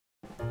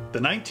The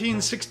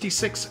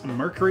 1966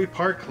 Mercury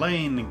Park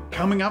Lane.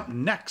 Coming up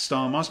next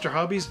on Monster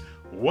Hobbies,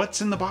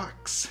 what's in the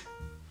box?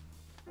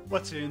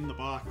 What's in the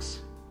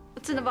box?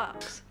 What's in the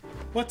box?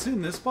 What's in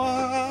this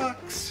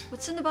box?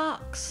 What's in the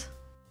box?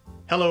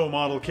 Hello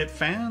model kit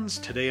fans.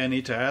 Today I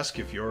need to ask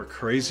if you're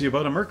crazy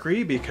about a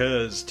Mercury,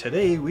 because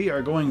today we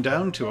are going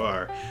down to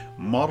our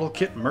model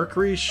kit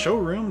Mercury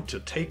showroom to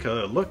take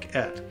a look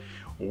at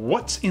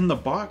what's in the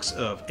box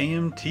of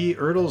AMT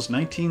Ertl's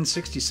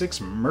 1966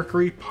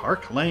 Mercury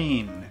Park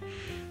Lane.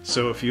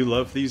 So if you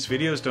love these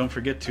videos, don't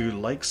forget to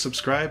like,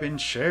 subscribe,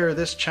 and share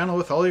this channel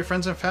with all your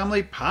friends and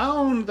family.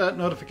 Pound that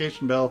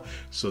notification bell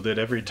so that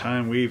every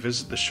time we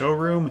visit the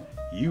showroom,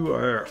 you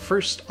are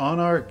first on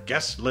our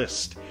guest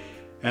list.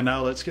 And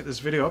now let's get this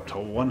video up to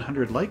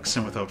 100 likes,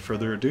 and without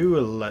further ado,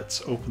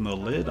 let's open the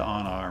lid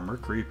on our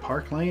Mercury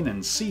Park Lane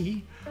and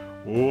see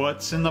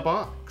what's in the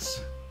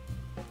box.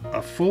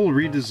 A full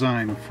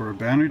redesign for a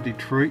banner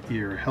Detroit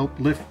year helped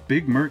lift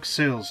Big Merc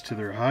sales to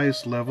their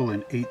highest level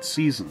in 8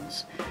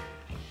 seasons.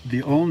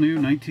 The all-new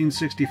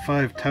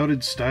 1965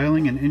 touted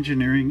styling and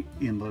engineering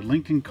in the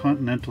Lincoln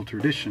Continental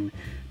tradition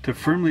to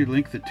firmly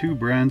link the two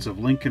brands of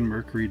Lincoln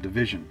Mercury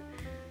division.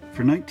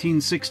 For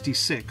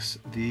 1966,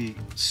 the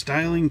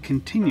styling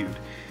continued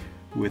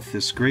with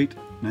this great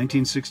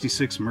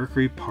 1966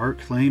 Mercury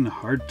Park Lane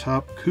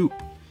Hardtop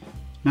Coupe.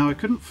 Now, I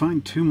couldn't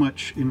find too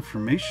much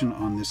information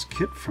on this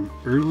kit from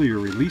earlier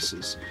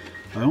releases.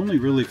 I only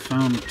really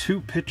found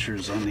 2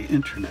 pictures on the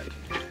internet.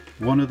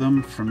 One of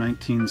them from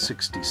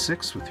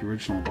 1966 with the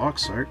original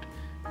box art,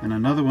 and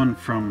another one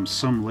from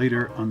some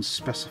later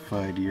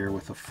unspecified year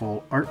with a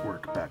full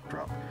artwork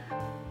backdrop.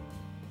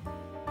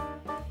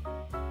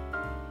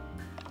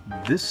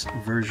 This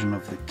version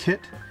of the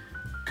kit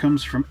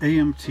comes from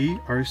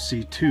AMT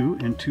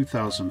RC2 in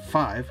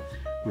 2005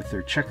 with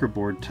their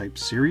checkerboard type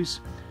series,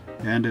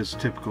 and as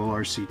typical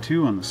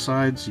RC2 on the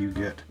sides you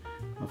get,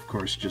 of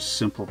course, just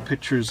simple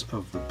pictures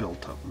of the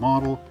built-up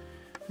model.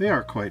 They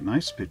are quite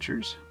nice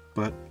pictures,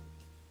 but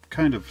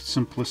kind of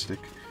simplistic.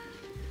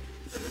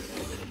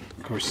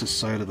 Of course, this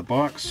side of the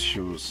box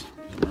shows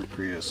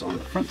Mercury as on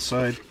the front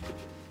side,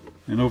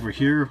 and over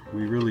here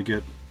we really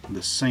get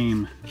the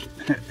same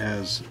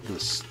as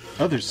this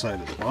other side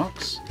of the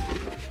box.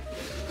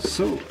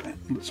 So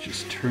let's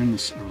just turn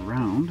this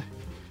around.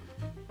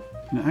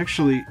 And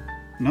actually,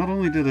 not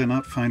only did I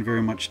not find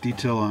very much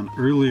detail on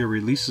earlier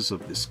releases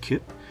of this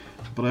kit,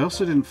 but I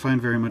also didn't find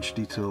very much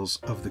details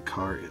of the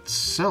car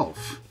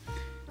itself.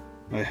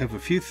 I have a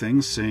few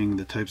things saying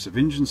the types of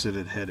engines that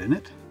it had in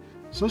it,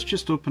 so let's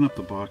just open up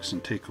the box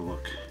and take a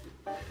look.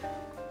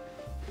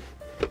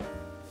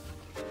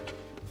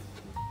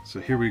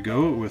 So here we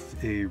go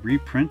with a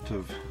reprint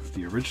of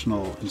the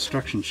original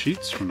instruction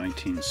sheets from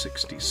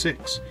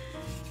 1966,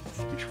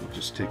 which we'll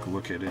just take a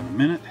look at in a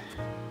minute.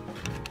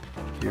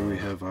 Here we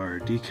have our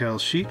decal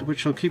sheet,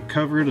 which I'll keep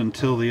covered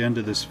until the end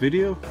of this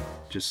video,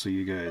 just so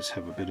you guys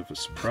have a bit of a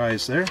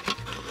surprise there.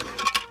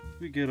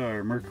 We get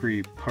our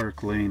Mercury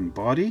Park Lane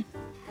body,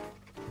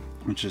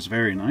 which is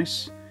very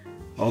nice,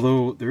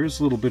 although there is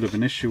a little bit of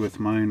an issue with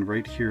mine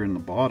right here in the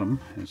bottom.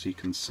 As you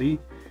can see,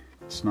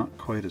 it's not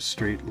quite a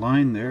straight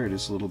line there. It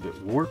is a little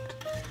bit warped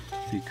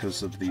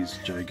because of these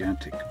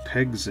gigantic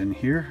pegs in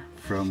here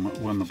from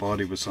when the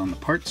body was on the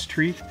parts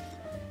tree.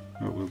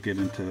 But we'll get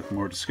into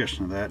more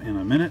discussion of that in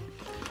a minute.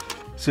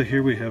 So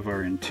here we have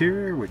our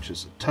interior, which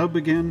is a tub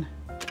again,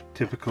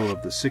 typical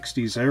of the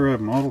 60s era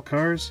model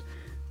cars.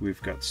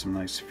 We've got some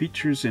nice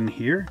features in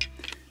here.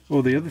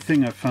 Oh, the other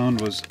thing I found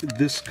was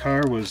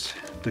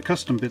the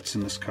custom bits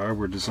in this car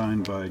were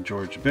designed by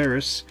George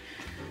Barris,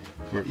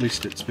 or at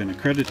least it's been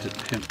accredited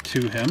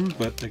to him,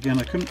 but again,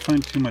 I couldn't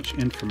find too much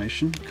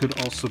information. Could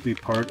also be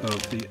part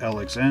of the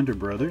Alexander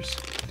brothers.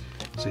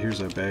 So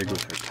here's our bag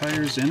with our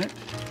tires in it,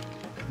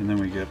 and then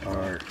we get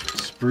our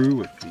sprue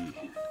with the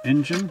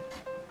engine,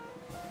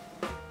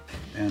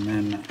 and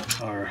then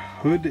our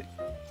hood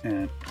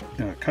and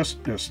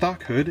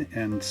stock hood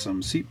and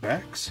some seat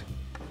backs.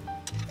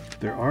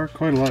 There are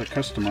quite a lot of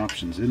custom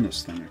options in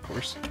this thing, of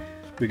course.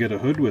 We get a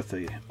hood with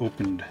a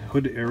opened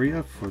hood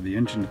area for the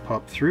engine to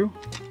pop through.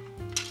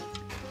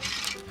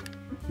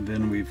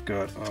 Then we've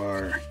got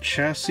our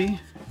chassis,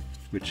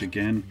 which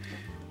again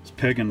is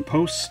peg and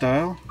post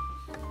style.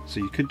 So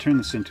you could turn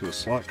this into a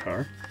slot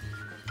car,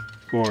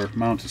 or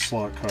mount a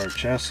slot car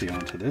chassis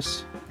onto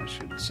this, I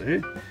should say.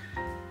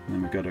 And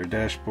then we've got our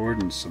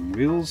dashboard and some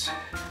wheels,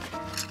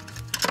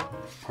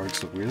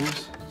 parts of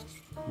wheels,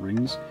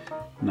 rings,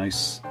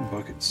 nice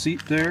bucket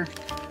seat there,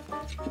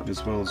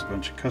 as well as a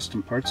bunch of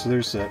custom parts. So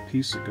there's that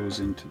piece that goes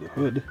into the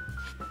hood.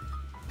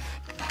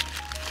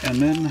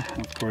 And then,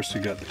 of course, we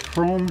got the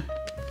chrome,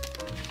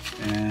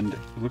 and it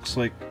looks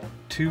like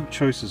 2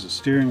 choices of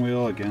steering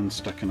wheel, again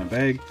stuck in a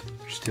bag,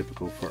 which is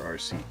typical for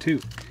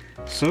RC2.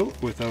 So,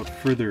 without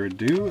further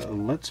ado,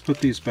 let's put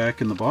these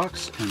back in the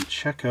box and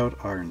check out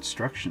our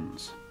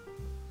instructions.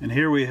 And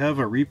here we have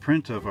a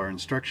reprint of our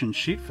instruction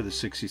sheet for the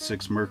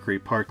 66 Mercury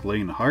Park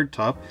Lane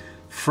Hardtop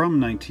from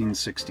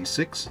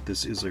 1966.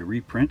 This is a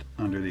reprint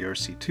under the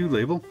RC2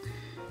 label,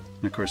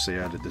 and of course they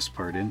added this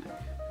part in.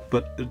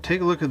 But take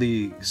a look at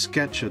the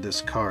sketch of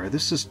this car.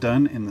 This is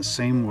done in the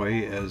same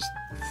way as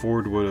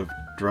Ford would have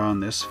drawn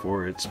this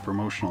for its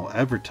promotional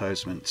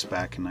advertisements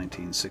back in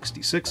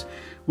 1966,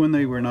 when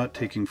they were not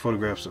taking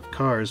photographs of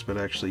cars but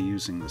actually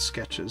using the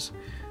sketches,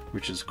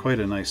 which is quite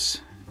a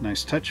nice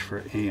touch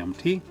for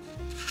AMT.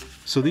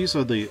 So these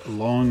are the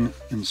long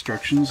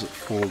instructions that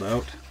fold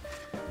out,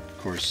 of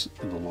course,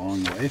 the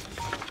long way.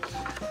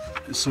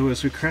 So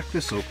as we crack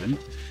this open,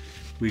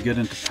 we get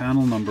into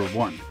panel number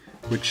 1,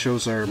 which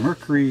shows our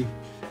Mercury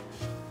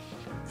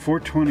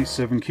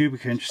 427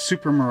 cubic inch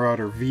Super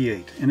Marauder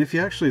V8. And if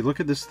you actually look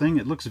at this thing,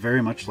 it looks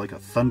very much like a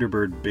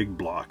Thunderbird big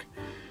block.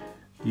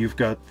 You've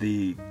got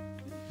the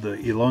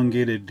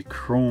elongated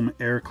chrome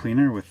air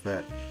cleaner with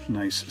that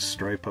nice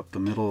stripe up the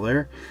middle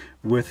there,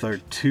 with our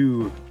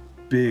two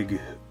big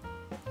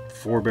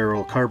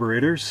 4-barrel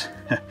carburetors,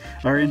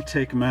 our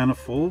intake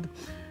manifold,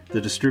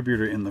 the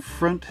distributor in the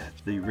front,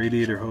 the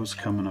radiator hose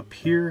coming up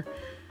here,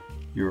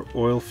 your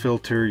oil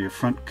filter, your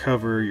front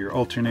cover, your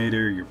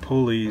alternator, your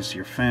pulleys,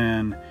 your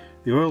fan.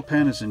 The oil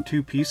pan is in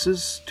 2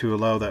 pieces to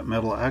allow that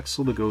metal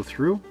axle to go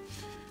through.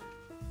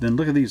 Then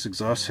look at these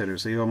exhaust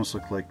headers. They almost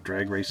look like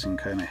drag racing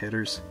kind of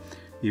headers.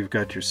 You've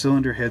got your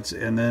cylinder heads,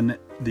 and then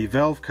the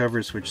valve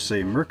covers which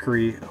say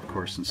Mercury, of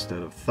course,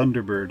 instead of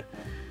Thunderbird.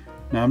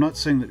 Now, I'm not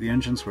saying that the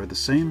engines were the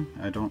same.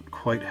 I don't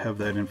quite have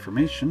that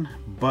information,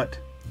 but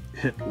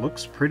it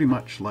looks pretty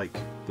much like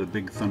the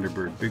big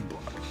Thunderbird big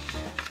block.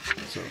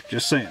 So,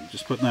 just saying,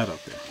 just putting that out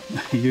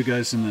there. You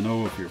guys in the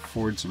know of your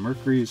Fords and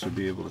Mercurys would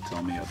be able to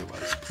tell me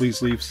otherwise.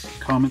 Please leave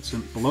comments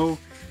below.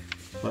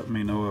 Let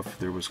me know if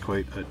there was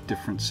quite a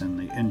difference in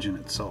the engine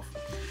itself.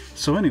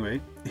 So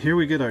anyway, here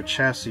we get our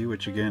chassis,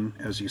 which again,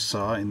 as you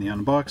saw in the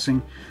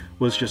unboxing,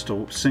 was just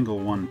a single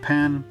one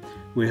pan.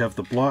 We have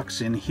the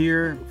blocks in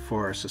here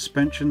for our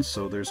suspension,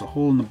 so there's a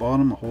hole in the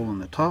bottom, a hole in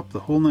the top.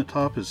 The hole in the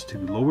top is to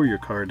lower your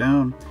car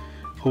down.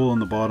 Hole in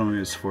the bottom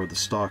is for the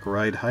stock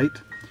ride height.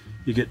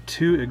 You get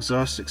 2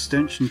 exhaust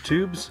extension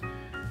tubes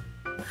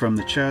from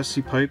the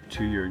chassis pipe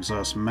to your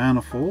exhaust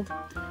manifold.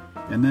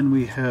 And then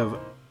we have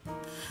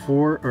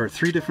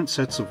 3 different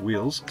sets of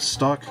wheels,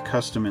 stock,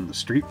 custom, and the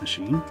street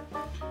machine.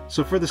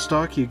 So for the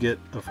stock you get,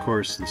 of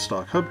course, the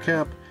stock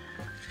hubcap,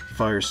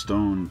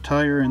 Firestone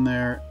tire in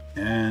there,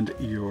 and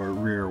your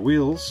rear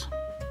wheels.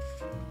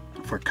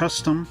 For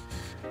custom,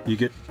 you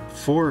get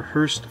 4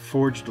 Hurst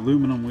forged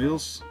aluminum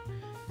wheels,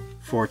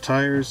 4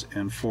 tires,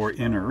 and 4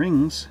 inner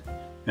rings.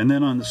 And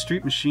then on the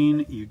street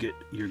machine, you get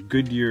your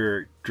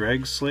Goodyear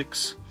drag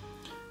slicks,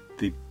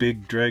 the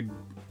big drag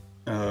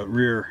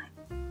rear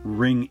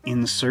ring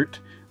insert,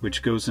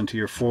 which goes into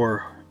your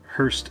 4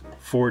 Hurst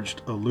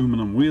forged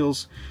aluminum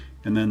wheels,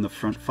 and then the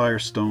front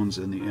Firestones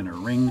and the inner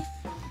ring.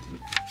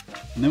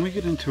 And then we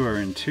get into our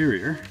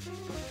interior.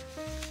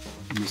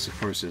 And this, of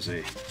course, is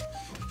a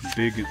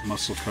big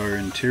muscle car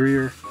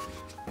interior.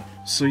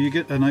 So you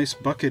get a nice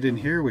bucket in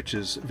here, which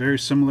is very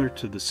similar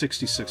to the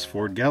 66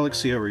 Ford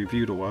Galaxy I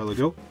reviewed a while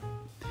ago.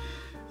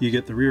 You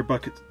get the rear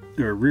bucket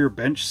or rear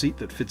bench seat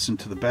that fits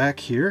into the back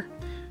here.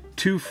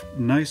 2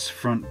 nice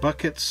front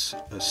buckets,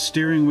 a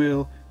steering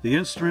wheel, the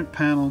instrument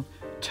panel,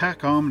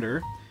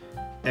 tachometer,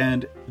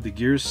 and the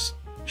gear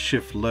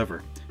shift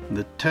lever. And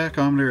the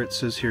tachometer, it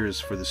says here,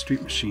 is for the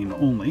street machine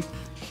only.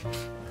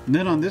 And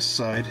then on this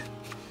side,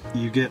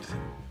 you get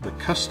the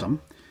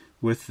custom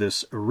with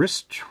this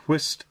wrist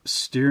twist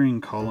steering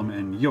column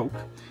and yoke,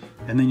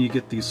 and then you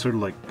get these sort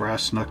of like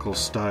brass knuckle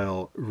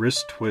style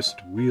wrist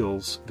twist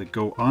wheels that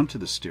go onto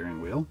the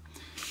steering wheel.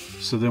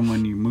 So then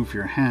when you move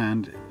your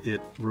hand, it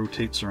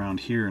rotates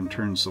around here and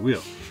turns the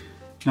wheel.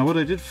 Now what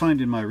I did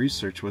find in my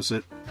research was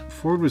that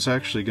Ford was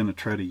actually going to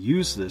try to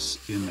use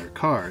this in their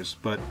cars,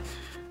 but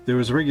there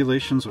was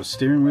regulations with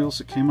steering wheels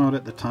that came out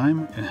at the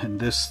time, and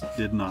this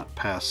did not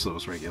pass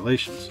those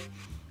regulations.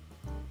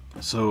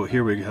 So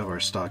here we have our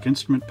stock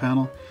instrument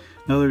panel.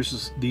 Now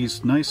there's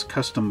these nice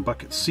custom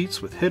bucket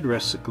seats with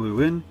headrests that glue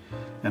in,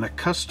 and a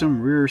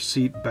custom rear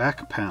seat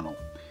back panel.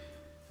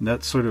 And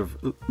that's sort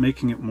of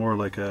making it more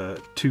like a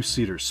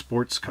 2-seater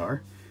sports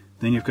car.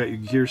 Then you've got your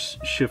gear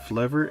shift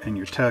lever and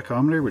your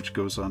tachometer, which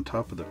goes on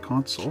top of the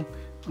console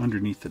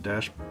underneath the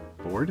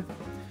dashboard.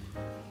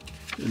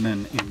 And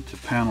then into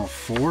panel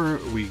 4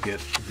 we get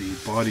the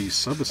body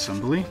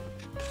subassembly.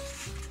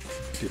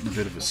 Getting a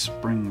bit of a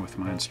spring with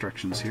my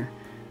instructions here.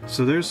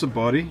 So there's the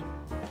body,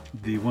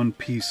 the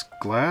one-piece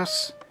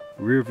glass,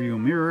 rear view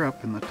mirror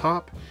up in the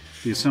top,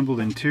 the assembled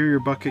interior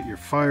bucket, your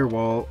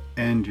firewall,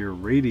 and your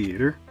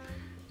radiator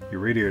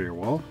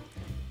wall.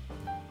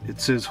 It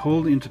says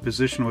hold into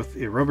position with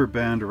a rubber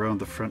band around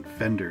the front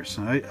fenders.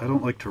 And I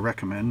don't like to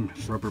recommend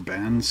rubber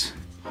bands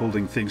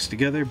holding things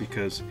together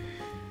because,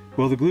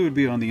 well, the glue would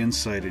be on the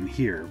inside in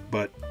here,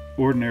 but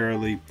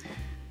ordinarily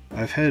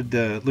I've had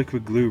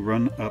liquid glue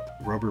run up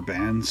rubber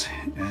bands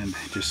and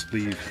just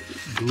leave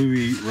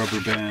gluey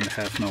rubber band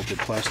half-melted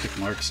plastic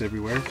marks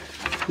everywhere,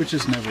 which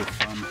is never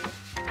fun.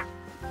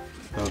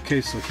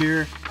 Okay, so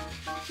here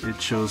it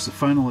shows the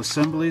final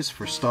assemblies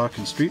for stock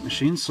and street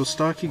machines. So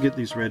stock, you get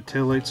these red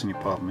taillights and you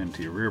pop them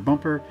into your rear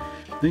bumper.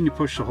 Then you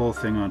push the whole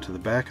thing onto the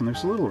back, and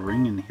there's a little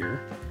ring in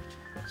here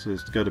So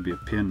there's got to be a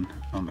pin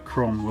on the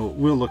chrome.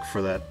 We'll look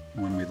for that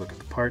when we look at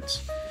the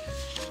parts.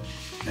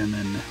 And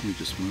then we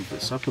just move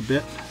this up a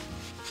bit.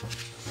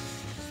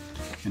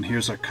 And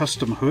here's our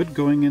custom hood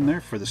going in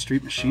there for the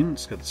Street Machine.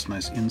 It's got this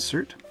nice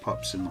insert,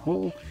 pops in the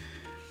hole.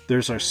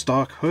 There's our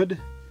stock hood.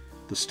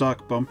 The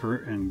stock bumper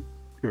and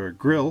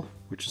grill,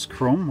 which is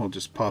chrome, will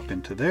just pop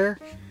into there.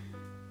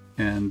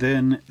 And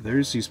then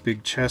there's these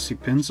big chassis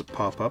pins that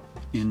pop up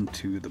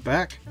into the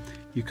back.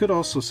 You could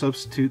also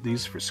substitute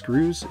these for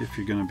screws if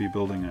you're going to be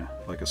building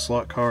like a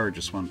slot car or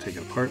just want to take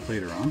it apart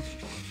later on.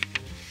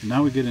 And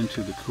now we get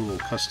into the cool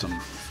custom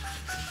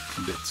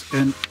bits.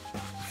 And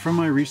from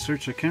my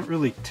research, I can't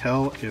really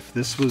tell if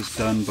this was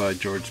done by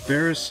George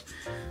Barris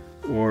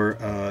or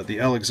the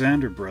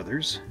Alexander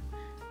brothers,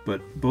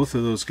 but both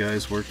of those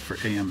guys worked for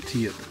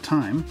AMT at the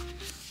time,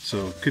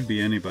 so it could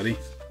be anybody.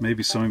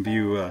 Maybe some of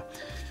you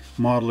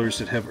modelers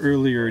that have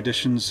earlier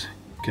editions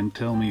can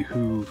tell me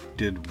who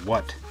did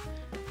what.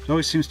 It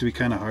always seems to be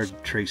kind of hard to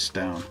trace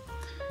down.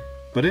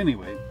 But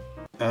anyway,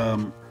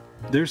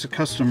 there's a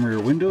custom rear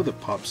window that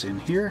pops in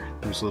here.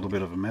 There's a little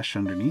bit of a mesh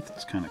underneath.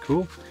 It's kind of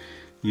cool.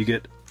 You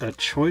get a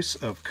choice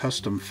of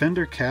custom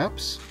fender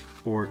caps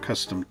or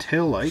custom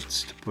tail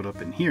lights to put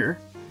up in here.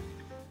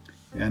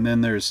 And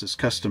then there's this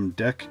custom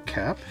deck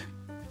cap.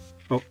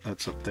 Oh,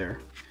 that's up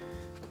there.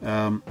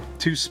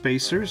 2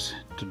 spacers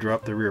to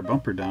drop the rear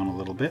bumper down a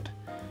little bit.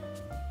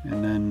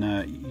 And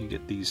then you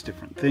get these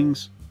different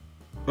things.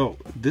 Oh,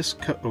 this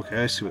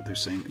okay, I see what they're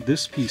saying.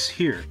 This piece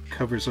here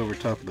covers over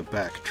top of the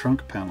back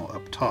trunk panel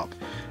up top,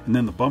 and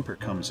then the bumper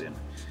comes in.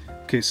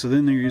 Okay, so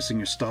then they're using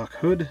your stock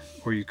hood,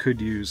 or you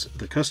could use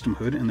the custom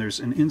hood, and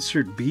there's an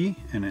insert B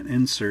and an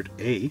insert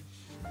A.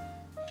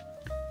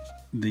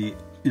 The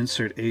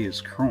insert A is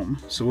chrome,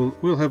 so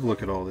we'll have a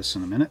look at all this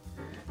in a minute.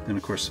 Then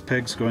of course the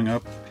pegs going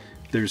up.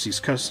 There's these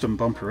custom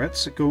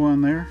bumperettes that go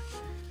on there.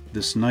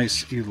 This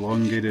nice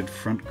elongated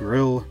front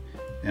grille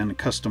and a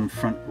custom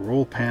front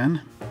roll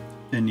pan.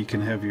 And you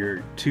can have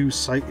your 2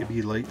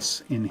 Sibi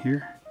lights in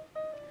here,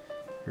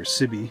 or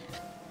Sibi.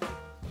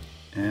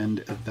 And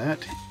that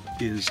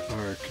is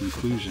our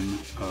conclusion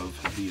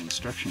of the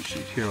instruction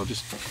sheet. Here, I'll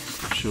just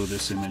show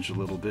this image a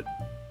little bit.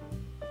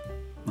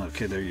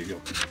 Okay, there you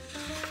go.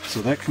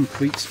 So that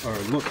completes our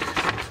look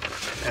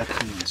at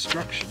the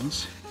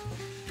instructions.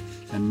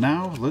 And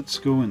now let's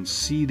go and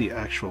see the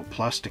actual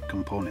plastic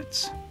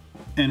components.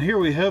 And here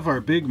we have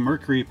our big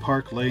Mercury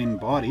Park Lane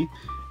body.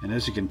 And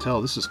as you can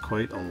tell, this is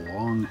quite a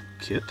long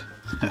kit.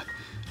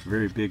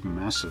 Very big,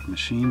 massive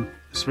machine,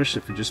 especially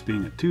for just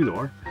being a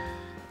 2-door.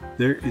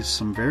 There is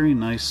some very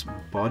nice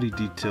body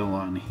detail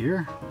on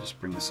here. I'll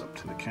just bring this up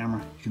to the camera.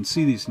 You can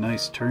see these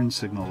nice turn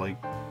signal-like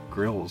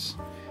grills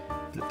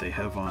that they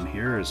have on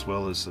here, as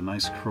well as the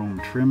nice chrome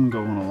trim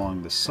going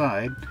along the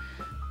side.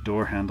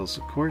 Door handles,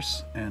 of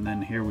course. And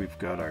then here we've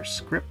got our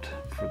script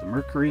for the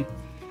Mercury.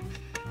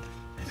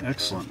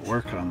 Excellent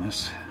work on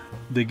this.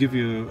 They give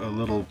you a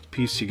little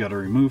piece you got to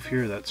remove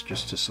here. That's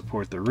just to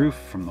support the roof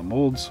from the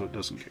mold so it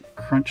doesn't get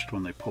crunched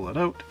when they pull it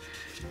out.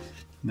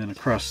 And then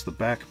across the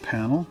back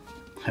panel,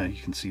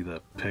 you can see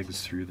the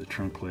pegs through the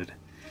trunk lid.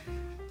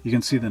 You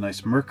can see the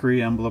nice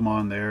Mercury emblem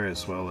on there,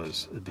 as well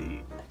as the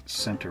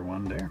center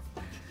one there.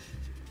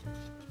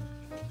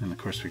 And of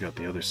course we got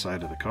the other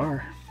side of the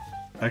car.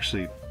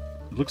 Actually,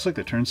 it looks like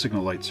the turn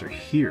signal lights are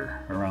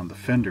here around the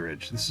fender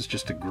edge. This is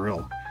just a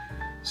grill,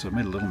 so I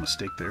made a little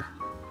mistake there.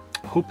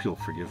 Hope you'll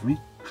forgive me.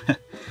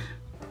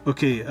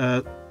 Okay,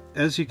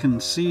 as you can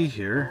see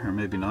here, or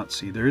maybe not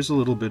see, there is a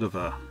little bit of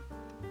an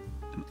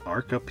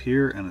arc up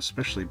here, and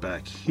especially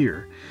back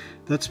here.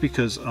 That's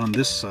because on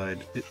this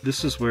side,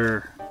 this is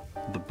where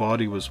the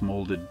body was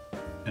molded,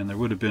 and there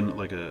would have been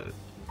like a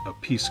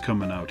piece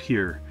coming out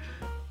here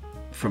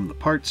from the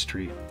parts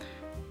tree,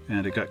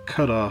 and it got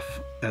cut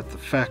off at the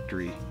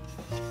factory,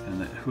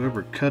 and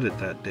whoever cut it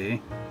that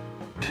day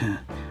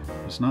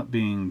was not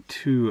being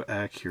too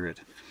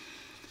accurate.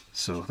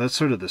 So that's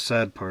sort of the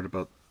sad part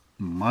about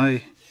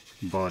my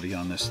body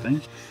on this thing,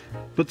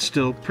 but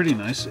still pretty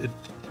nice. It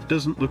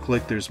doesn't look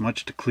like there's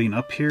much to clean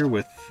up here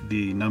with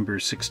the number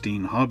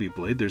 16 hobby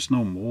blade. There's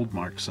no mold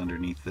marks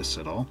underneath this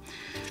at all.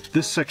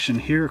 This section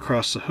here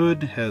across the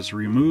hood has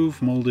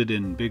remove molded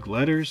in big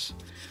letters.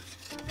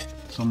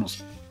 It's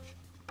almost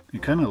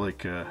kind of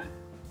like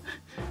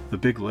the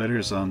big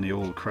letters on the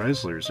old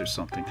Chryslers or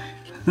something.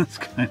 That's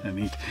kind of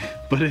neat.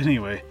 But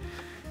anyway,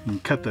 you can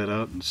cut that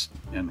out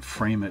and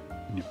frame it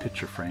in your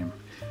picture frame.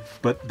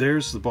 But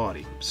there's the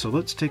body. So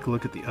let's take a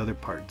look at the other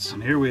parts.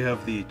 And here we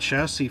have the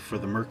chassis for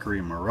the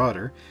Mercury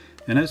Marauder.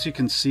 And as you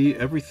can see,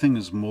 everything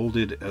is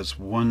molded as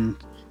one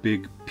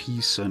big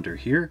piece under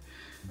here.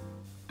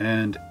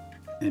 And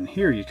in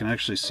here you can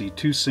actually see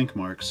 2 sink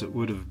marks that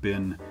would have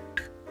been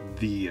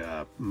the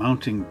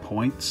mounting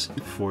points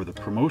for the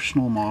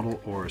promotional model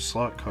or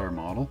slot car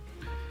model.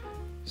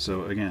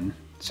 So again,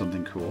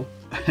 something cool.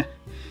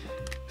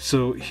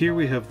 So here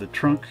we have the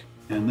trunk,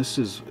 and this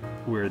is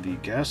where the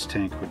gas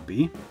tank would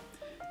be.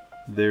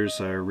 There's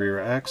our rear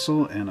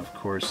axle, and of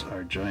course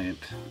our giant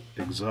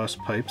exhaust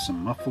pipes and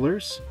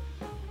mufflers,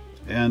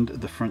 and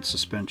the front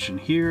suspension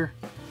here.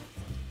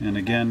 And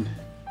again,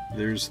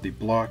 there's the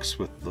blocks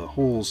with the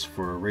holes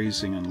for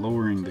raising and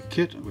lowering the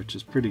kit, which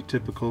is pretty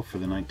typical for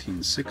the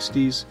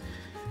 1960s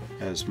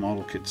as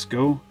model kits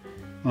go.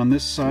 On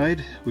this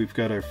side, we've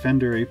got our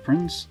fender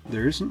aprons.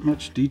 There isn't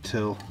much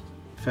detail,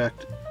 in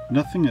fact,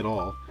 nothing at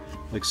all,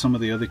 like some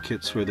of the other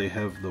kits where they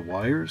have the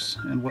wires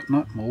and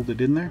whatnot molded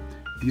in there.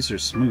 These are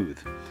smooth.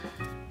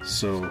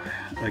 So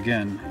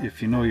again,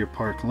 if you know your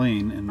park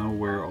lane and know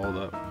where all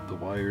the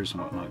wires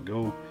and whatnot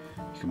go,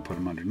 you can put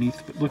them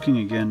underneath. But looking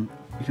again,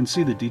 you can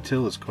see the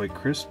detail is quite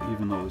crisp,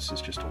 even though this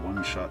is just a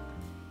one-shot,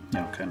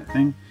 kind of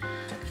thing.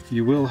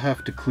 You will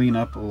have to clean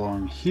up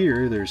along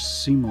here. There's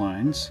seam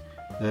lines.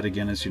 That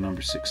again is your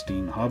number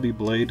 16 hobby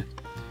blade.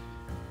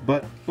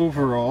 But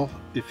overall,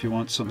 if you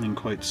want something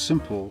quite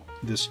simple,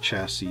 this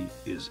chassis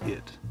is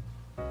it.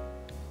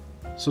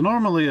 So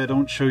normally I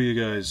don't show you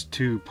guys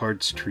two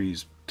parts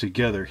trees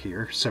together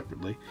here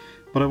separately,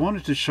 but I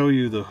wanted to show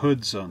you the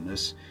hoods on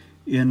this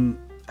in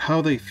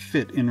how they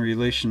fit in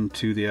relation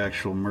to the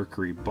actual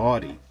Mercury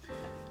body.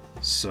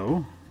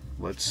 So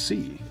let's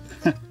see.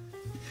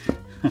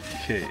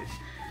 Okay.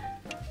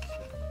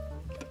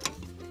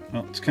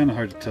 Well, it's kind of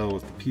hard to tell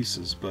with the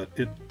pieces, but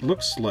it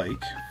looks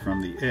like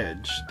from the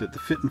edge that the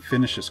fit and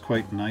finish is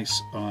quite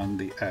nice on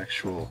the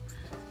actual...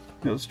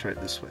 let's try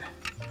it this way.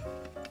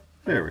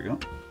 There we go.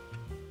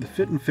 The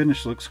fit and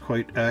finish looks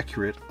quite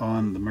accurate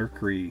on the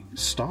Mercury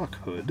stock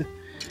hood.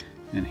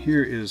 And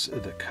here is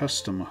the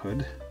custom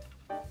hood.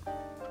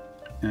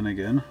 And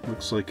again,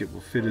 looks like it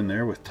will fit in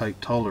there with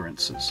tight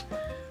tolerances.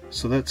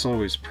 So that's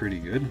always pretty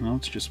good. Now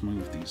let's just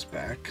move these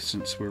back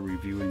since we're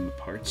reviewing the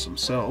parts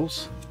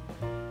themselves.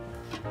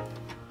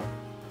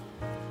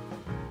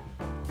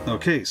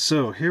 Okay,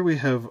 so here we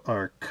have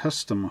our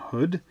custom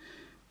hood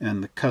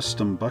and the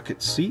custom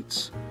bucket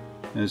seats.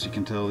 As you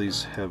can tell,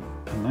 these have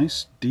a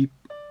nice deep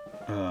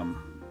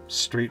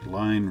straight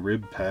line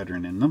rib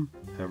pattern in them,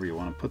 however you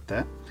want to put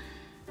that.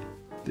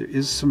 There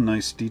is some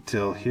nice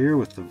detail here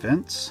with the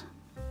vents,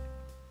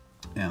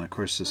 and of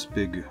course this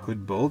big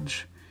hood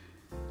bulge,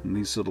 and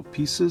these little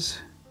pieces,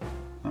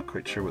 not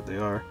quite sure what they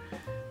are.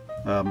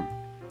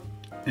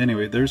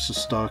 Anyway, there's the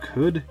stock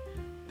hood,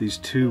 these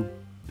two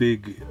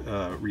big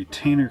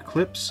retainer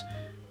clips,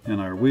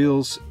 and our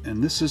wheels,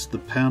 and this is the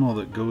panel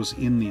that goes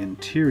in the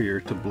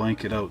interior to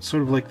blanket out,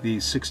 sort of like the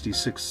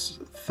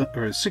 62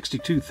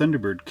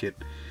 Thunderbird kit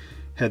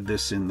had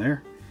this in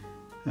there.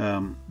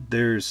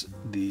 There's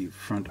the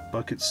front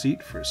bucket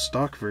seat for a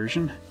stock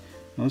version.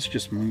 Now let's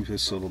just move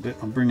this a little bit.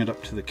 I'll bring it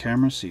up to the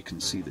camera so you can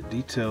see the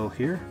detail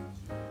here.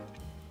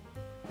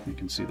 You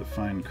can see the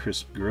fine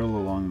crisp grille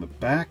along the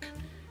back,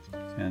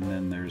 and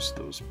then there's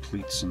those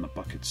pleats in the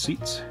bucket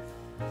seats.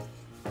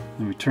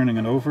 And we're turning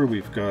it over,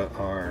 we've got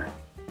our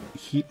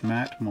heat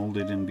mat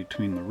molded in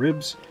between the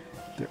ribs.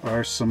 There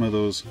are some of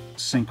those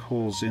sink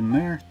holes in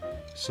there.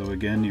 So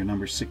again, your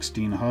number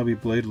 16 hobby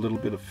blade, a little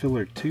bit of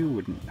filler too,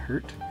 wouldn't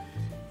hurt.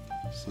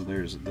 So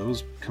there's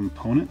those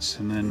components.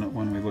 And then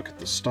when we look at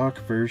the stock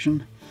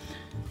version,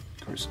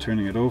 of course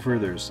turning it over,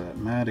 there's that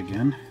mat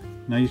again.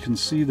 Now you can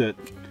see that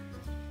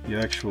the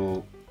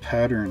actual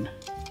pattern,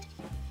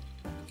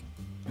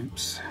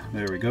 oops,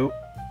 there we go,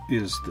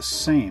 is the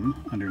same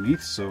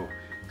underneath. So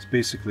it's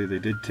basically they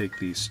did take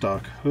the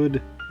stock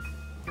hood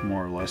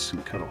more or less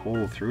and cut a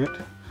hole through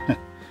it.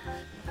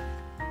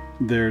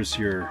 There's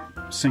your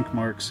sink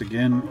marks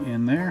again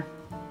in there,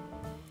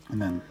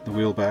 and then the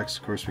wheel backs,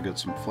 of course we got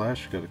some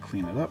flash, we got to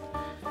clean it up,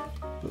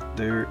 but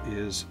there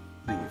is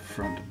the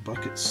front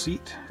bucket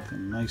seat, the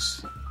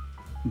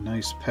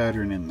nice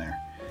pattern in there.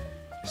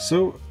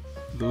 So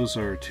those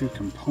are two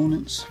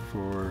components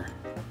for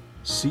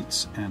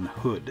seats and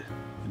hood.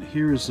 And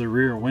here is the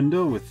rear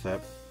window with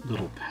that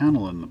little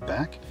panel in the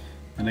back,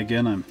 and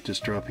again I'm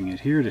just dropping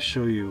it here to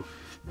show you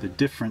the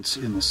difference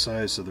in the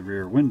size of the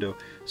rear window.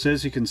 So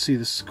as you can see,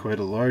 this is quite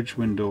a large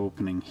window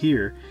opening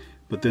here,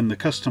 but then the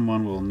custom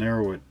one will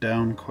narrow it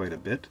down quite a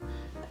bit.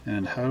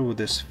 And how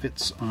this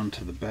fits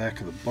onto the back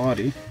of the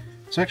body,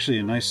 it's actually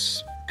a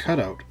nice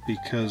cutout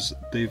because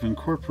they've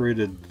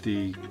incorporated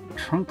the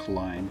trunk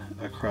line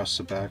across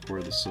the back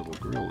where this little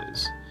grille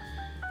is.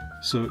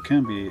 So it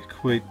can be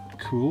quite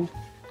cool.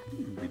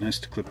 It'd be nice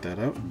to clip that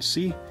out and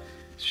see.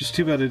 It's just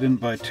too bad I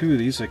didn't buy two of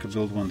these. I could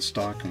build one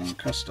stock and one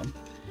custom.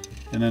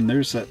 And then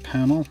there's that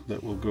panel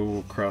that will go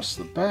across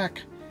the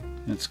back,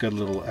 and it's got a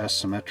little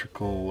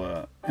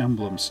asymmetrical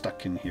emblem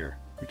stuck in here,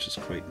 which is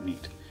quite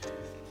neat.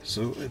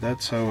 So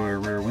that's how our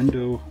rear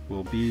window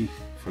will be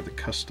for the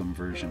custom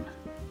version.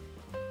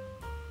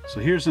 So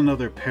here's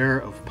another pair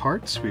of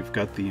parts. We've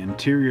got the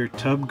interior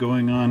tub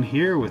going on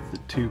here with the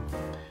two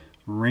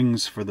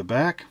rings for the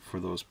back for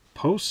those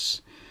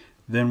posts.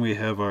 Then we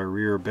have our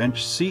rear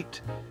bench seat,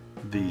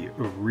 the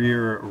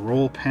rear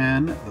roll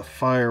pan, the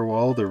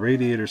firewall, the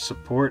radiator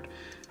support,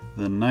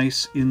 the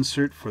nice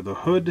insert for the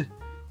hood,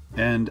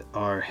 and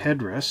our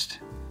headrest,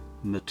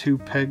 and the two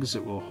pegs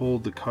that will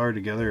hold the car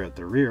together at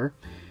the rear.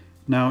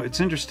 Now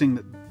it's interesting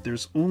that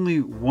there's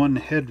only one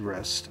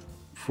headrest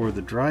for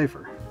the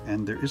driver,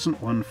 and there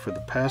isn't one for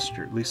the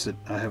passenger, at least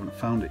I haven't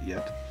found it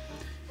yet.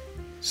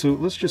 So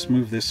let's just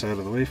move this out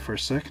of the way for a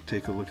sec,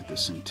 take a look at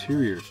this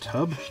interior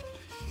tub.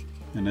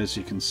 And as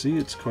you can see,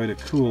 it's quite a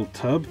cool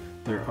tub.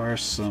 There are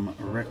some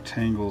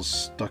rectangles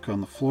stuck on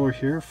the floor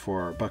here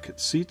for our bucket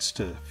seats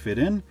to fit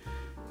in.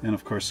 And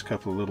of course a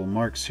couple of little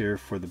marks here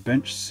for the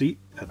bench seat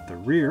at the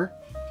rear.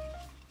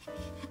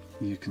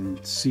 You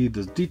can see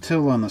the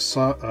detail on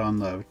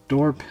the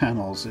door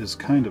panels is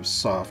kind of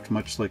soft,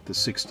 much like the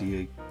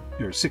 68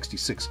 or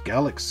 66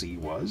 Galaxy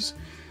was,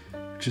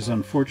 which is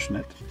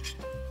unfortunate.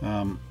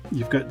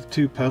 You've got the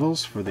two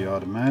pedals for the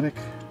automatic,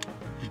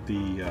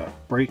 the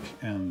brake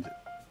and,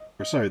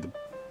 or sorry,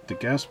 the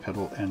gas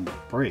pedal and the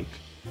brake,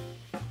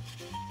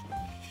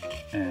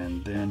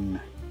 and then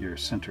your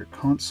center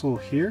console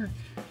here.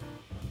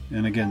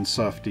 And again,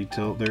 soft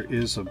detail. There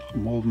is a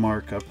mold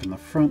mark up in the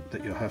front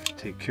that you'll have to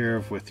take care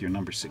of with your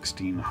number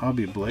 16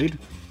 hobby blade.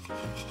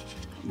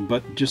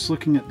 But just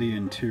looking at the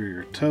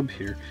interior tub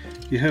here,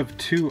 you have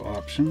two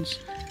options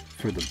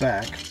for the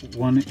back.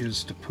 One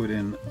is to put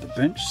in the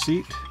bench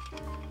seat,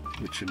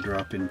 which should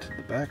drop into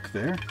the back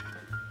there.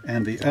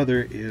 And the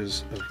other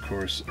is, of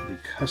course, the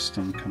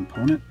custom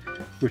component,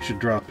 which would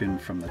drop in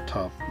from the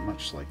top,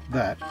 much like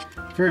that.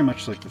 Very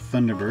much like the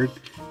Thunderbird,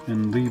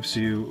 and leaves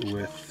you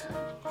with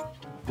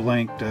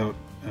blanked out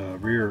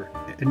rear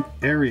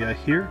area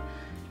here.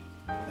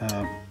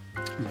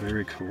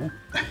 Very cool.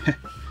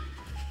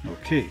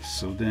 Okay,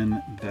 so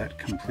then that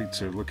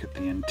completes our look at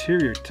the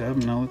interior tub.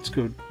 Now let's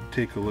go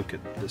take a look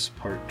at this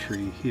part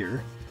tree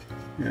here.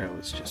 Yeah,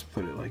 let's just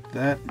put it like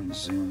that and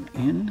zoom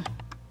in.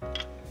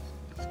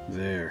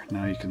 There,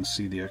 now you can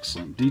see the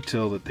excellent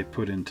detail that they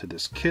put into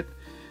this kit.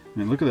 I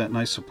mean, look at that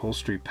nice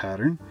upholstery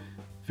pattern.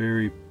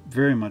 Very,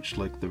 very much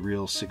like the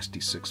real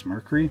 66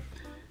 Mercury.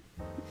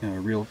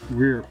 Real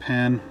rear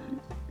pan,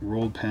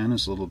 rolled pan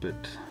is a little bit,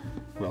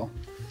 well,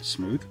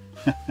 smooth.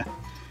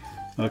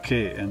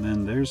 Okay, and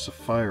then there's a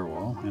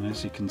firewall, and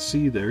as you can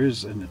see, there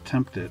is an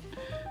attempt at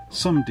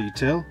some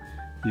detail.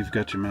 You've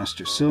got your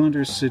master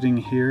cylinder sitting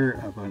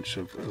here, a bunch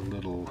of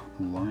little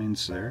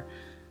lines there,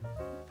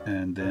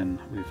 and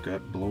then we've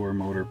got blower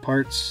motor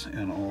parts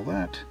and all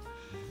that.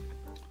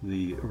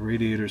 The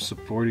radiator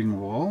supporting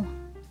wall,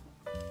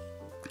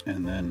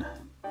 and then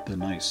the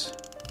nice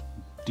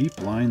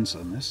deep lines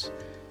on this.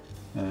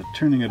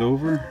 Turning it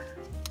over,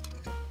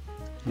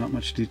 not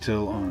much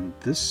detail on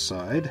this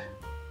side.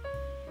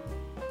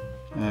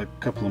 A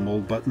couple of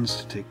mold buttons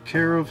to take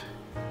care of,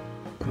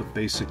 but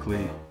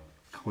basically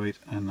quite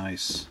a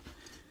nice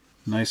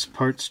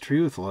parts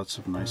tree with lots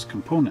of nice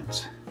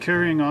components.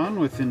 Carrying on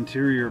with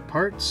interior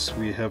parts,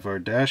 we have our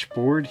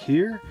dashboard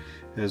here,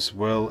 as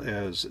well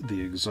as the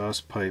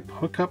exhaust pipe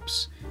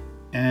hookups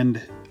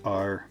and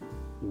our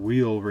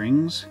wheel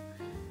rings.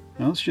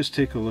 Now let's just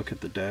take a look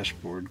at the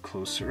dashboard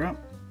closer up.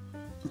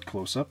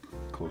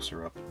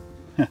 Closer up.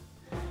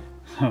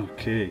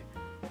 Okay,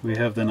 we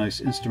have the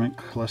nice instrument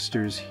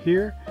clusters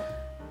here,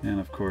 and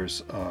of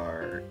course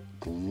our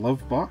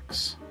glove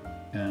box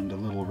and a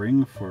little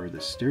ring for the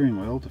steering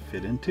wheel to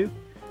fit into.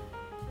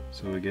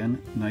 So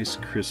again, nice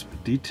crisp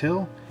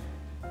detail.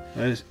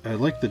 I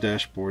like the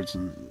dashboards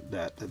and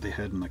that they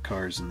had in the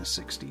cars in the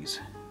 60s.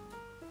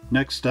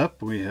 Next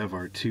up we have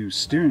our two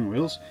steering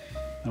wheels.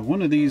 Now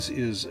one of these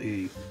is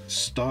a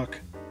stock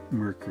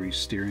Mercury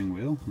steering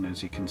wheel, and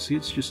as you can see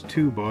it's just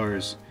two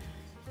bars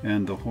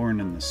and the horn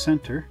in the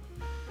center.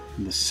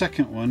 And the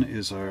second one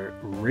is our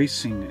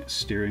racing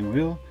steering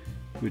wheel,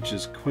 which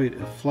is quite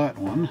a flat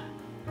one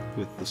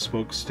with the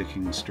spokes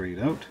sticking straight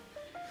out,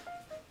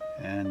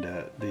 and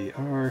they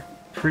are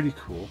pretty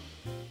cool.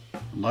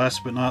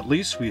 Last but not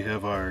least, we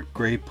have our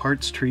gray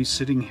parts tree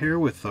sitting here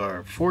with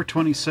our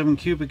 427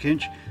 cubic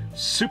inch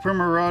Super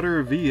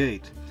Marauder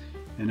V8.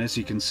 And as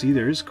you can see,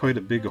 there is quite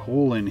a big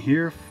hole in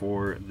here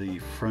for the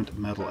front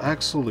metal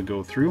axle to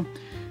go through.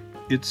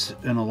 It's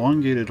an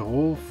elongated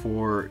hole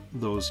for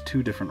those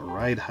two different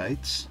ride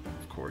heights,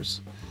 of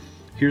course.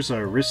 Here's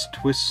our wrist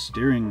twist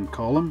steering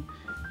column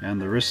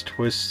and the wrist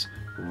twist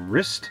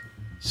wrist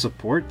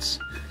supports.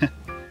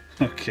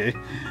 Okay.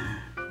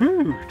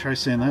 Woo! Try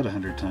saying that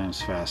 100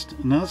 times fast.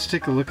 Now let's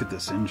take a look at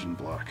this engine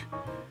block.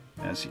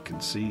 As you can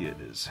see, it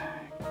is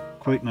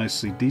quite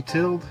nicely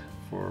detailed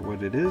for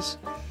what it is.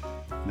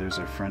 There's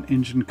our front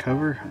engine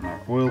cover and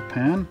our oil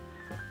pan.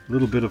 A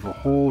little bit of a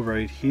hole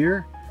right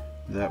here.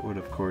 That would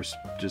of course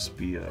just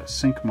be a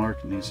sink mark.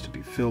 It needs to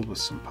be filled with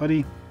some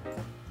putty.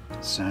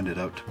 Sanded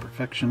out to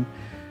perfection.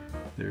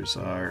 There's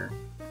our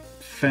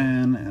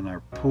fan and our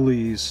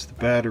pulleys, the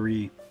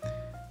battery,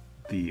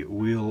 the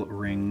wheel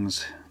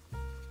rings.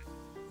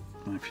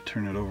 If you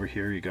turn it over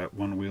here, you got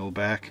one wheel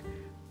back.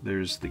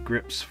 There's the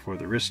grips for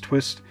the wrist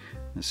twist,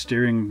 the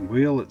steering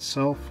wheel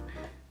itself,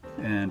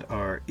 and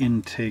our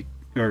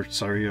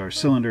our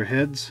cylinder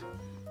heads.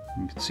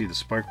 You can see the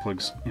spark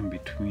plugs in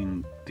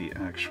between the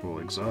actual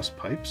exhaust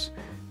pipes,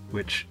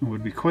 which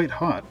would be quite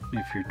hot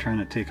if you're trying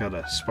to take out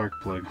a spark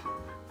plug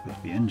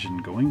with the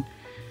engine going.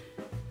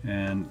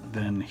 And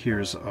then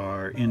here's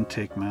our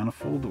intake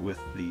manifold with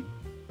the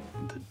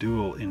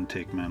dual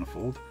intake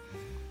manifold.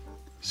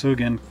 So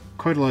again,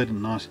 quite a lot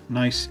of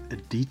nice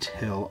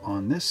detail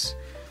on this.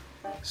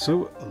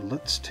 So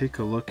let's take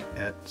a look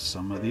at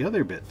some of the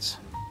other bits.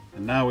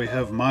 And now we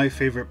have my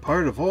favorite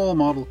part of all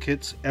model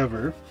kits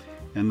ever,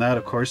 and that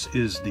of course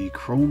is the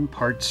chrome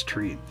parts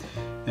tree.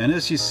 And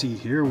as you see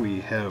here, we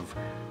have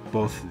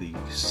both the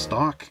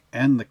stock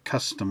and the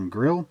custom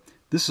grille.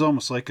 This is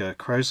almost like a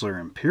Chrysler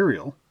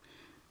Imperial.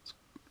 It's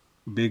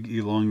big,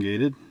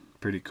 elongated,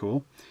 pretty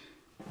cool.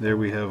 There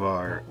we have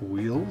our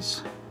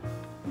wheels.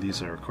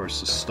 These are of course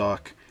the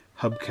stock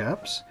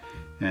hubcaps.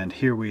 And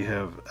here we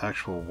have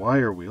actual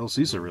wire wheels.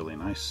 These are really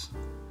nice.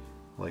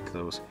 I like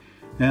those.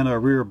 And our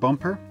rear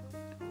bumper.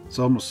 It's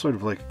almost sort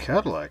of like a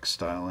Cadillac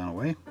style in a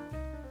way.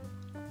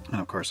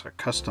 And of course our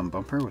custom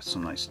bumper with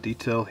some nice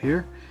detail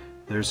here.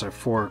 There's our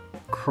 4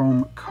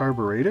 chrome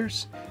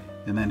carburetors.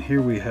 And then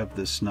here we have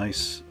this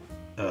nice,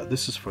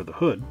 this is for the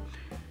hood.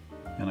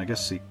 And I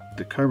guess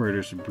the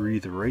carburetors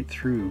breathe right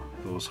through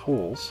those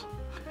holes.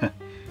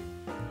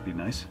 Be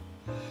nice.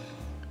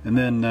 And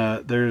then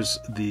there's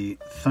the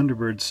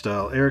Thunderbird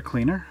style air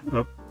cleaner.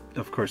 Oh,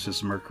 of course this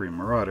is Mercury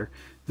Marauder.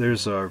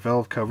 There's our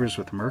valve covers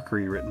with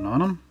Mercury written on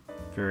them.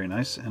 Very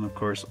nice. And of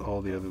course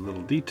all the other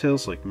little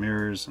details like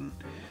mirrors and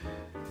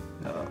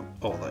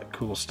all that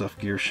cool stuff,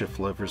 gear shift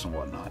levers and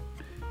whatnot.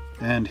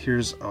 And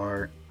here's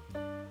our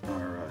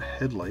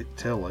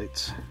tail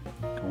lights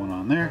going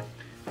on there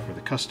for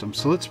the custom.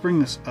 So let's bring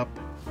this up.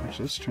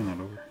 Actually, let's turn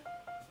that over.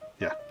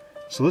 Yeah.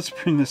 So let's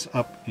bring this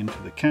up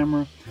into the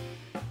camera.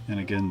 And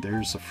again,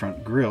 there's the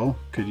front grille.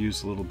 Could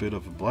use a little bit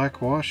of a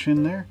black wash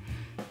in there.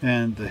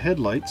 And the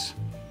headlights.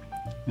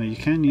 Now you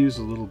can use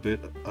a little bit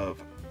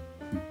of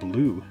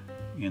blue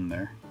in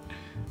there.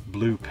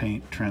 Blue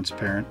paint,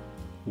 transparent,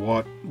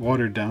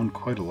 watered down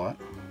quite a lot.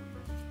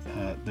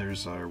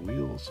 There's our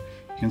wheels.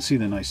 You can see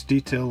the nice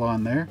detail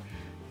on there.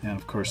 And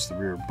of course the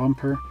rear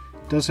bumper.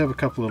 It does have a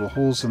couple little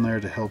holes in there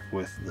to help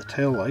with the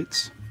tail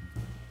lights.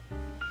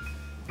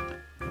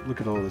 But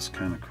look at all this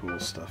kind of cool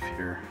stuff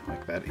here,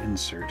 like that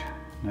insert.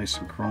 Nice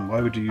and chrome.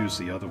 Why would you use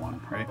the other one,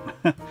 right?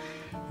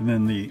 And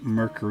then the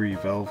Mercury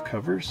valve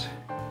covers.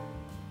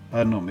 I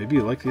don't know, maybe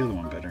you like the other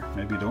one better.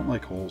 Maybe you don't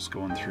like holes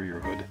going through your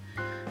hood.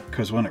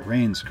 Because when it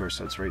rains, of course,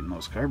 that's right in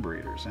those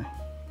carburetors, eh?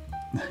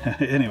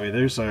 Anyway,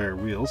 there's our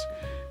wheels.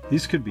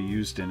 These could be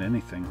used in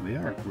anything. They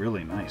are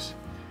really nice.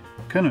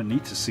 Kind of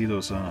neat to see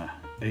those on a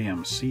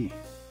AMC.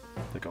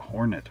 Like a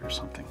Hornet or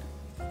something.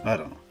 I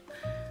don't know.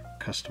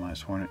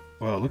 Customized Hornet.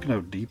 Wow, look at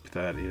how deep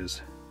that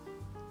is.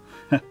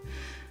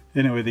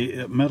 Anyway,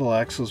 the metal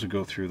axles would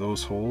go through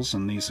those holes,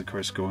 and these of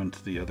course go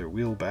into the other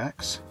wheel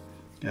backs.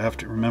 You have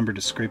to remember to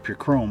scrape your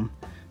chrome.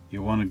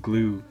 You want to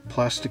glue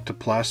plastic to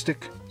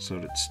plastic so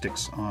that it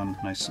sticks on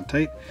nice and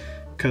tight,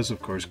 because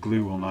of course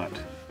glue will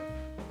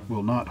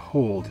not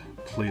hold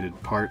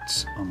plated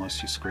parts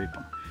unless you scrape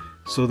them.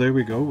 So there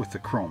we go with the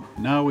chrome.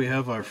 Now we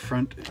have our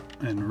front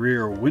and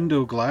rear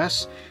window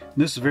glass. And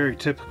this is very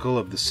typical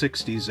of the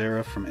 60s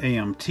era from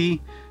AMT.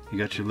 You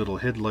got your little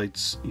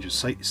headlights, your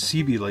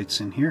CB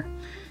lights in here.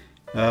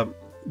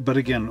 But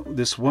again,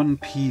 this one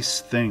piece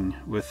thing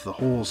with the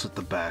holes at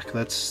the back,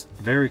 that's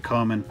very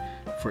common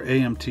for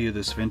AMT of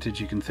this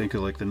vintage. You can think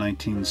of like the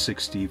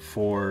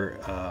 1964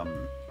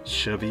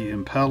 Chevy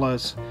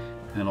Impalas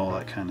and all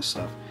that kind of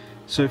stuff.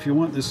 So if you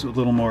want this a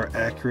little more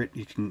accurate,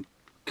 you can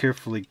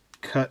carefully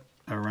cut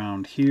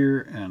around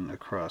here and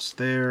across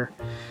there,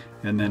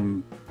 and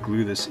then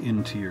glue this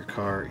into your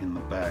car in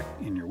the back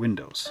in your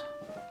windows.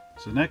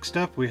 So next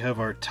up we have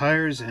our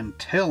tires and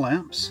tail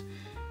lamps,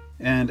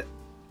 and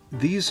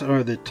these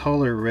are the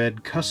taller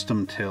red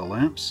custom tail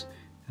lamps,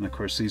 and of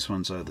course these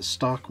ones are the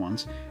stock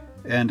ones.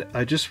 And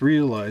I just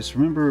realized,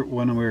 remember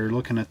when we were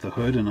looking at the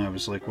hood and I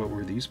was like, what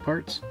were these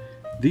parts?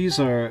 These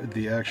are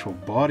the actual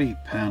body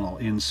panel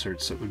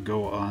inserts that would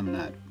go on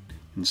that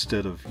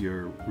instead of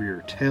your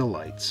rear tail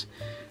lights.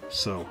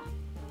 So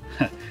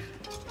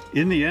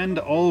in the end,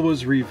 all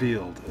was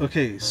revealed.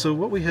 Okay, so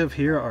what we have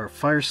here are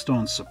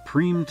Firestone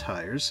Supreme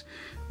tires.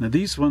 Now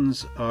these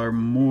ones are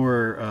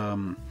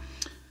more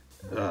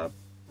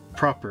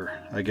proper,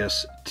 I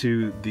guess,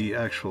 to the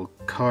actual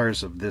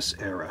cars of this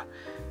era,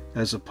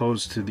 as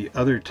opposed to the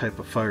other type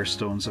of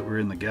Firestones that were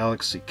in the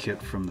Galaxy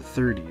kit from the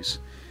 30s.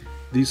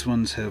 These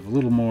ones have a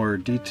little more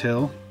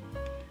detail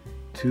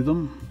to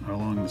them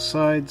along the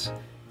sides,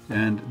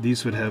 and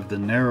these would have the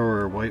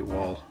narrower white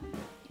wall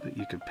that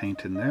you could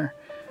paint in there.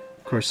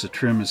 Of course the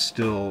trim is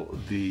still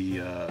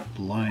the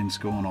lines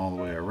going all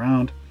the way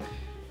around.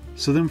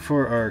 So then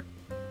for our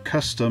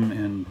custom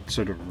and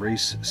sort of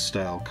race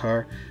style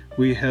car,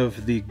 we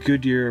have the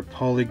Goodyear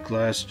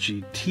Polyglass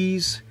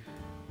GTs,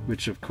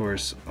 which of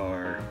course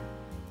are,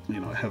 you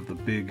know, have the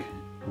big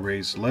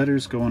raised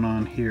letters going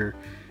on here,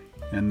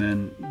 and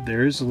then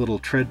there is a little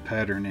tread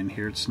pattern in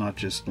here. It's not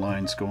just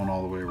lines going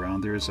all the way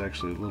around. There is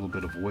actually a little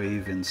bit of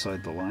wave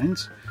inside the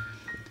lines.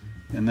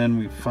 And then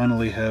we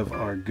finally have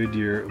our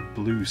Goodyear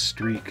Blue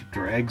Streak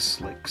drag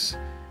slicks,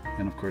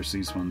 and of course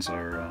these ones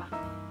are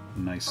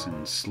nice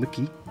and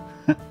slicky.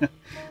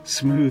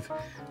 Smooth,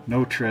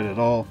 no tread at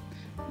all.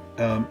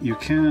 You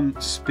can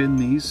spin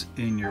these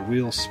in your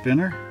wheel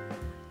spinner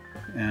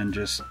and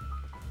just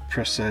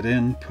press that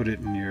in, put it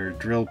in your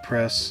drill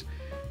press,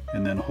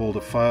 and then hold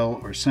a file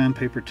or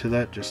sandpaper to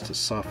that just to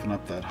soften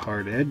up that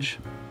hard edge.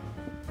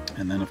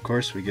 And then of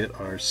course we get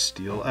our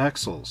steel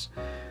axles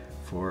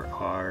for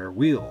our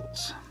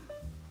wheels.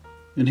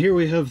 And here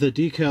we have the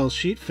decal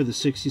sheet for the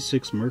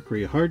 66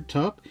 Mercury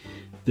hardtop.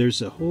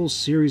 There's a whole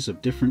series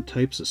of different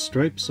types of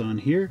stripes on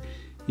here.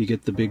 You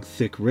get the big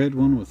thick red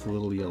one with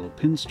little yellow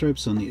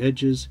pinstripes on the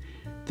edges,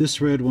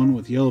 this red one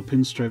with yellow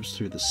pinstripes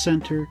through the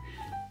center,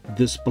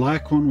 this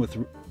black one with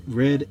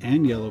red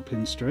and yellow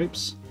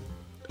pinstripes,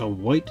 a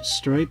white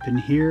stripe in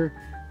here,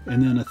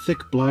 and then a thick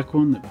black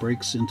one that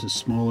breaks into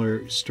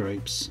smaller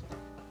stripes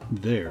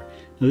there.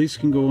 Now these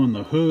can go on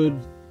the hood,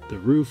 the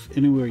roof,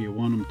 anywhere you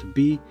want them to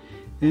be.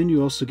 And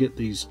you also get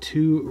these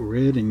two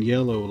red and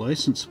yellow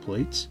license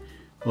plates,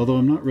 although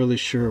I'm not really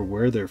sure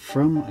where they're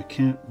from. I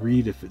can't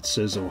read if it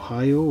says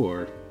Ohio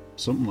or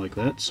something like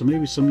that, so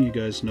maybe some of you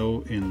guys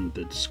know in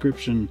the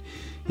description.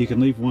 You can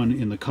leave one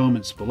in the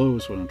comments below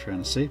is what I'm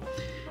trying to say.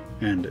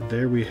 And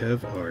there we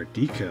have our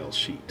decal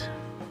sheet.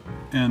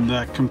 And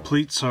that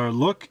completes our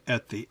look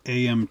at the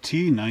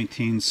AMT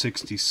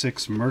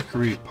 1966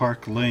 Mercury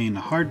Park Lane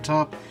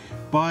hardtop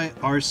by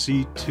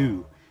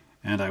RC2.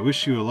 And I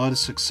wish you a lot of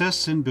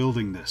success in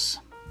building this.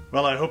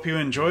 Well, I hope you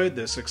enjoyed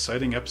this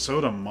exciting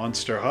episode of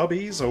Monster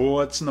Hobbies.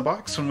 What's in the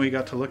box when we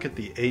got to look at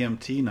the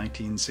AMT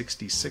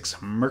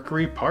 1966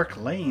 Mercury Park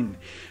Lane.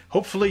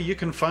 Hopefully you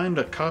can find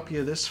a copy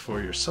of this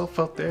for yourself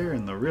out there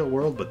in the real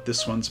world, but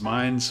this one's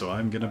mine, so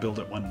I'm gonna build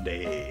it one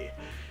day.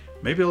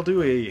 Maybe I'll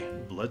do a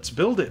Let's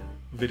Build It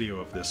video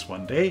of this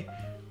one day.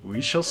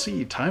 We shall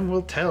see. Time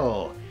will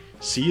tell.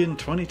 See you in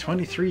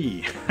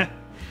 2023.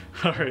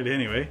 Alright,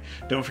 anyway,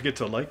 don't forget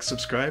to like,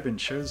 subscribe, and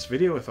share this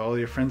video with all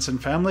your friends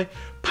and family.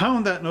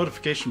 Pound that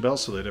notification bell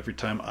so that every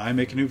time I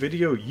make a new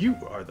video, you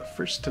are the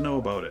first to know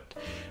about it.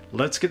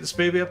 Let's get this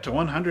baby up to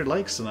 100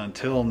 likes, and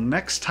until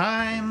next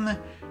time,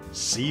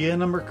 see you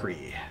in a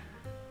Mercury.